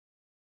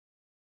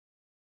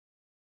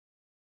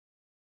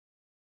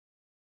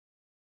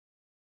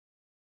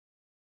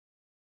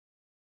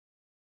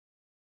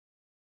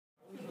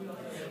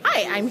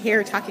Hi, I'm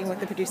here talking with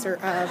the producer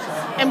of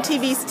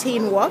MTV's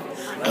Teen Wolf,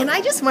 and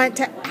I just wanted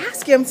to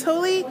ask you, I'm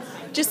totally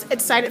just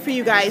excited for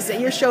you guys that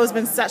your show has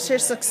been such a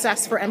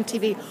success for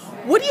MTV.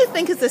 What do you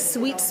think is the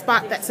sweet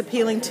spot that's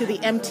appealing to the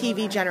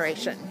MTV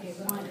generation?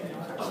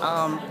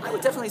 I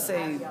would definitely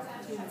say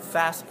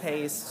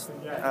fast-paced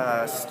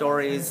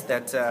stories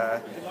that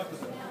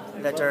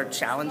are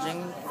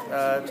challenging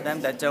to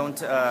them, that don't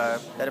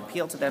that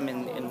appeal to them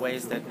in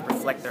ways that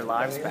reflect their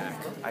lives back.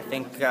 I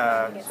think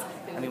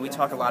we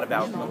talk a lot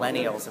about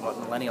millennials and what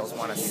millennials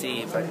want to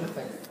see, but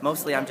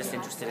mostly I'm just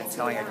interested in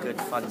telling a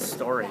good, fun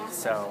story.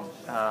 So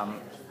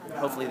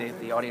hopefully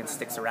the audience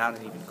sticks around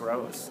and even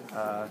grows.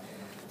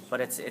 But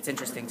it's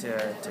interesting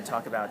to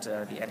talk about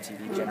the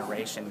MTV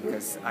generation,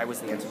 because I was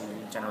the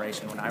MTV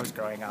generation when I was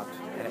growing up,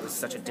 and it was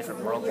such a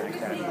different world back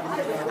then.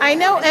 I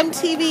know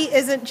MTV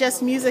isn't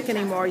just music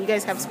anymore. You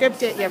guys have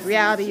scripted, you have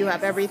reality, you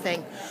have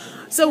everything.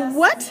 So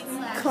what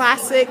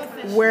classic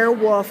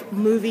werewolf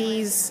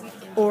movies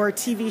or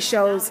TV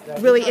shows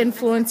really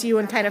influence you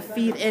and kind of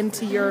feed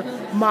into your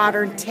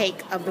modern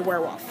take of the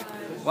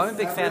werewolf? Well, I'm a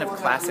big fan of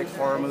classic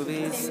horror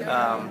movies.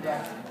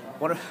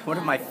 One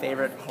of my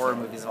favorite horror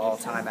movies of all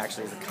time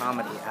actually is a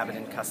comedy, Abbott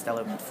and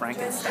Costello Meet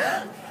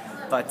Frankenstein.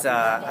 But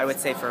I would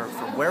say for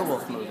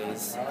werewolf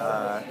movies,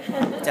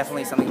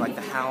 definitely something like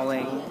The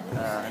Howling,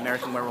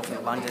 American Werewolf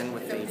in London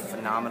with the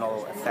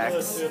phenomenal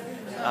effects.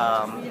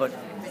 But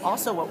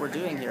also what we're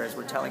doing here is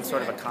we're telling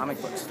sort of a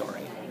comic book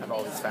story, I've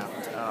always found.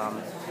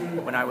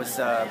 When I was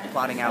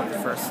plotting out the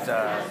first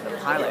the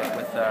pilot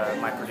with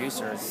my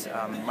producers,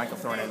 Michael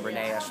Thorne and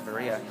Renee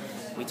Echevarria,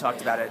 we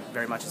talked about it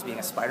very much as being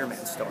a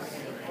Spider-Man story.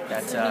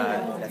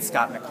 That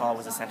Scott McCall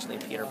was essentially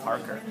Peter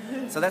Parker.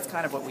 So that's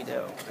kind of what we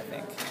do, I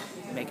think.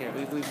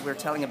 We're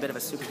telling a bit of a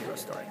superhero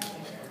story.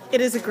 It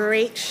is a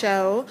great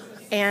show,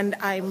 and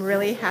I'm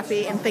really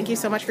happy, and thank you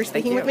so much for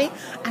speaking with me.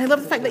 And I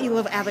love the fact that you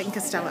love Abbott and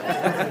Costello.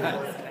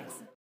 Thanks.